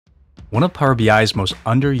One of Power BI's most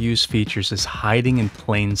underused features is hiding in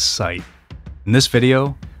plain sight. In this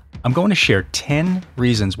video, I'm going to share 10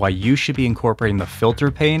 reasons why you should be incorporating the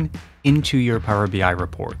filter pane into your Power BI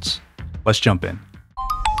reports. Let's jump in.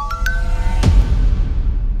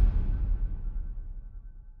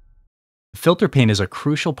 The filter pane is a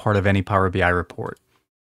crucial part of any Power BI report,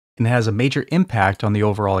 and it has a major impact on the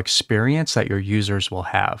overall experience that your users will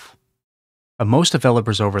have. But most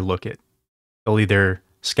developers overlook it. They'll either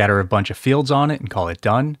scatter a bunch of fields on it and call it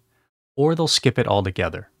done, or they'll skip it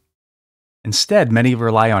altogether. Instead, many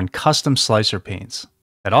rely on custom slicer panes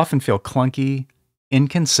that often feel clunky,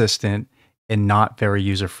 inconsistent, and not very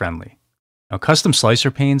user-friendly. Now, custom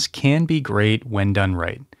slicer panes can be great when done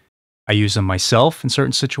right. I use them myself in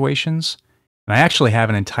certain situations, and I actually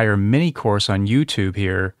have an entire mini course on YouTube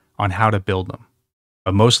here on how to build them.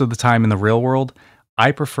 But most of the time in the real world,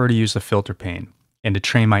 I prefer to use the filter pane and to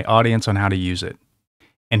train my audience on how to use it.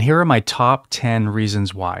 And here are my top 10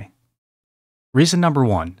 reasons why. Reason number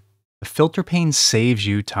 1. The filter pane saves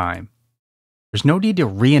you time. There's no need to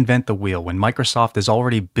reinvent the wheel when Microsoft has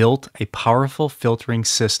already built a powerful filtering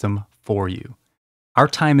system for you. Our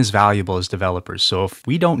time is valuable as developers, so if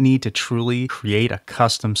we don't need to truly create a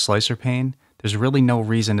custom slicer pane, there's really no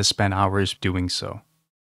reason to spend hours doing so.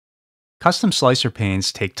 Custom slicer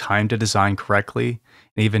panes take time to design correctly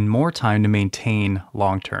and even more time to maintain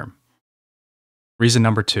long-term. Reason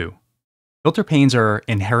number 2. Filter panes are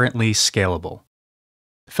inherently scalable.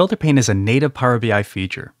 The filter pane is a native Power BI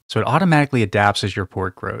feature, so it automatically adapts as your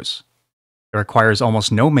report grows. It requires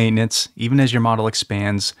almost no maintenance, even as your model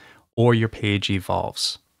expands or your page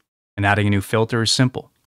evolves. And adding a new filter is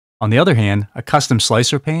simple. On the other hand, a custom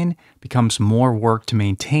slicer pane becomes more work to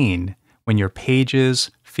maintain when your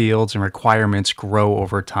pages, fields, and requirements grow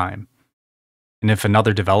over time. And if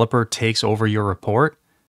another developer takes over your report,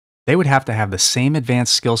 they would have to have the same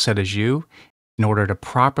advanced skill set as you in order to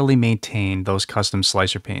properly maintain those custom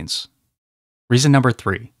slicer panes. Reason number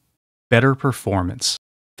 3, better performance.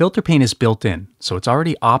 Filter pane is built in, so it's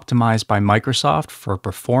already optimized by Microsoft for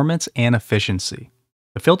performance and efficiency.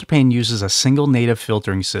 The filter pane uses a single native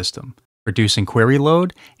filtering system, reducing query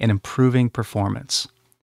load and improving performance.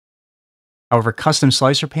 However, custom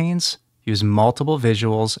slicer panes use multiple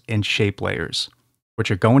visuals and shape layers,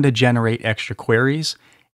 which are going to generate extra queries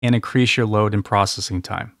and increase your load and processing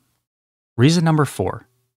time. Reason number 4,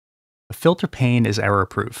 the filter pane is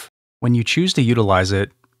error-proof. When you choose to utilize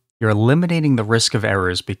it, you're eliminating the risk of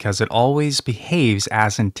errors because it always behaves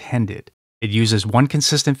as intended. It uses one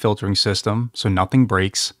consistent filtering system, so nothing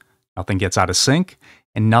breaks, nothing gets out of sync,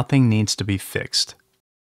 and nothing needs to be fixed.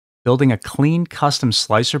 Building a clean custom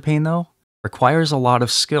slicer pane, though, requires a lot of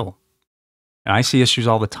skill. And I see issues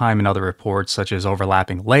all the time in other reports, such as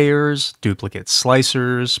overlapping layers, duplicate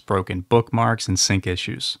slicers, broken bookmarks, and sync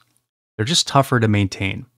issues. They're just tougher to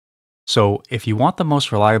maintain. So if you want the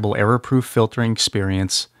most reliable error-proof filtering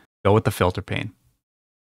experience, go with the filter pane.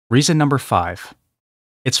 Reason number 5,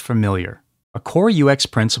 it's familiar. A core UX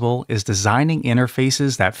principle is designing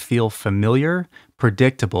interfaces that feel familiar,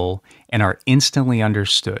 predictable, and are instantly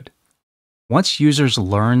understood. Once users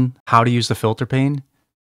learn how to use the filter pane,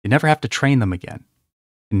 you never have to train them again.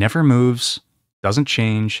 It never moves, doesn't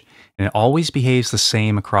change, and it always behaves the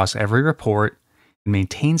same across every report and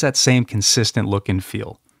maintains that same consistent look and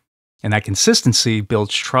feel. And that consistency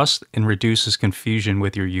builds trust and reduces confusion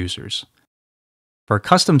with your users. For a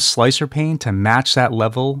custom slicer pane to match that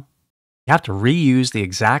level, you have to reuse the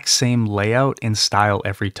exact same layout and style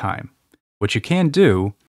every time, which you can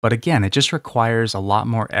do, but again, it just requires a lot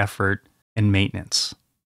more effort and maintenance.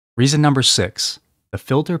 Reason number 6, the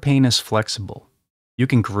filter pane is flexible. You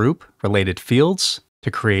can group related fields to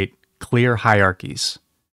create clear hierarchies.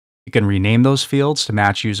 You can rename those fields to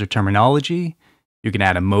match user terminology. You can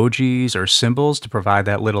add emojis or symbols to provide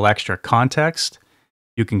that little extra context.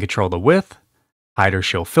 You can control the width, hide or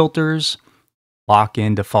show filters, lock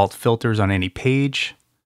in default filters on any page.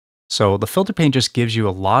 So the filter pane just gives you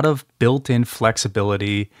a lot of built-in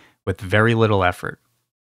flexibility with very little effort.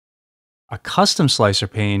 A custom slicer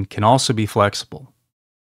pane can also be flexible,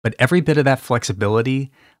 but every bit of that flexibility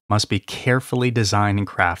must be carefully designed and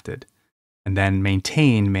crafted, and then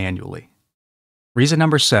maintained manually. Reason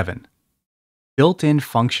number 7, built-in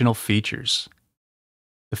functional features.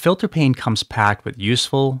 The filter pane comes packed with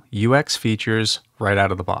useful UX features right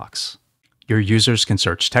out of the box. Your users can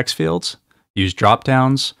search text fields, use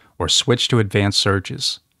drop-downs, or switch to advanced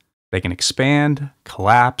searches. They can expand,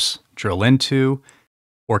 collapse, drill into,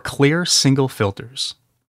 or clear single filters.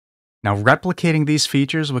 Now, replicating these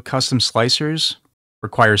features with custom slicers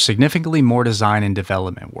requires significantly more design and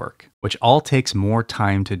development work, which all takes more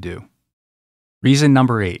time to do. Reason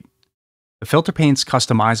number 8, The filter pane is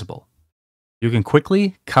customizable. You can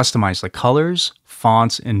quickly customize the colors,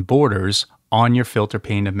 fonts, and borders on your filter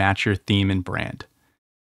pane to match your theme and brand.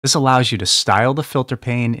 This allows you to style the filter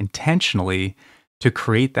pane intentionally to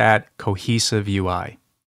create that cohesive UI.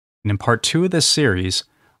 And in part 2 of this series,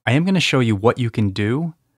 I am going to show you what you can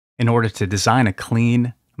do in order to design a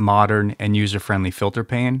clean, modern, and user-friendly filter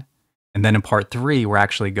pane. And then in part 3, we're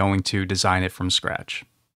actually going to design it from scratch.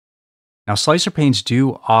 Now, slicer panes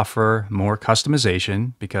do offer more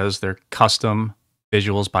customization because they're custom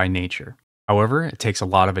visuals by nature. However, it takes a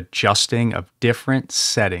lot of adjusting of different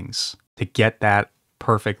settings to get that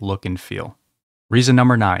perfect look and feel. Reason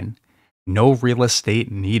number 9, no real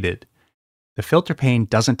estate needed. The filter pane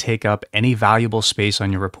doesn't take up any valuable space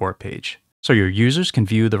on your report page, so your users can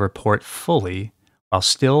view the report fully while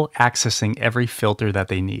still accessing every filter that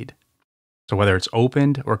they need. So whether it's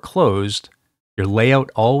opened or closed, your layout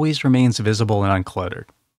always remains visible and uncluttered.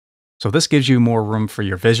 So this gives you more room for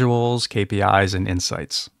your visuals, KPIs, and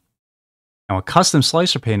insights. Now, a custom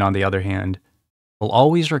slicer pane, on the other hand, will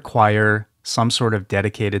always require some sort of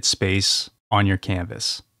dedicated space on your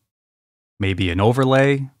canvas. Maybe an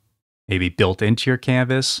overlay, maybe built into your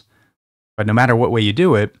canvas, but no matter what way you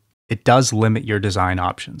do it, it does limit your design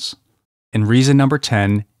options. And reason number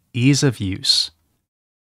 10, ease of use.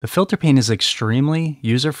 The filter pane is extremely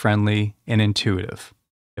user-friendly and intuitive.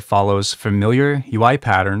 It follows familiar UI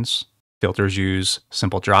patterns. Filters use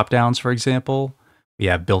simple drop-downs, for example. We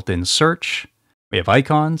have built-in search. We have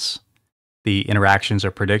icons. The interactions are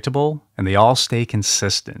predictable, and they all stay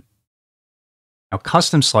consistent. Now,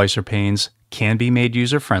 custom slicer panes can be made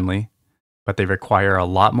user-friendly, but they require a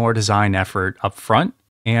lot more design effort up front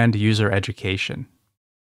and user education.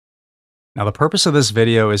 Now, the purpose of this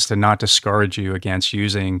video is to not discourage you against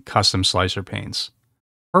using custom slicer panes.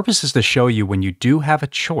 The purpose is to show you when you do have a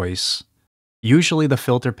choice, usually the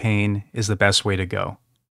filter pane is the best way to go,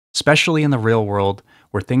 especially in the real world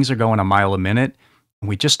where things are going a mile a minute and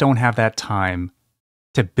we just don't have that time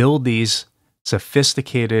to build these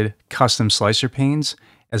sophisticated custom slicer panes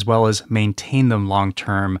as well as maintain them long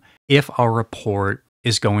term if our report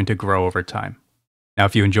is going to grow over time. Now,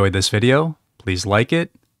 if you enjoyed this video, please like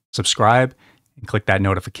it, subscribe, and click that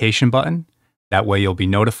notification button. That way you'll be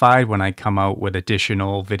notified when I come out with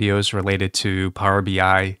additional videos related to Power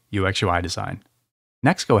BI UX/UI design.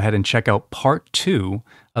 Next, go ahead and check out part 2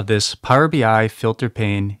 of this Power BI Filter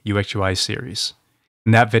Pane UX/UI series.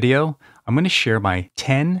 In that video, I'm going to share my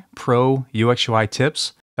 10 pro UX/UI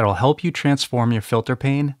tips that will help you transform your filter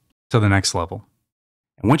pane to the next level.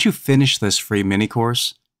 And once you finish this free mini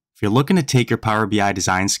course, if you're looking to take your Power BI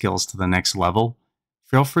design skills to the next level,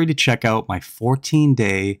 feel free to check out my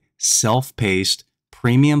 14-day self-paced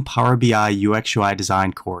premium Power BI UX/UI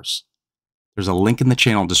design course. There's a link in the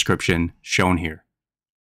channel description shown here.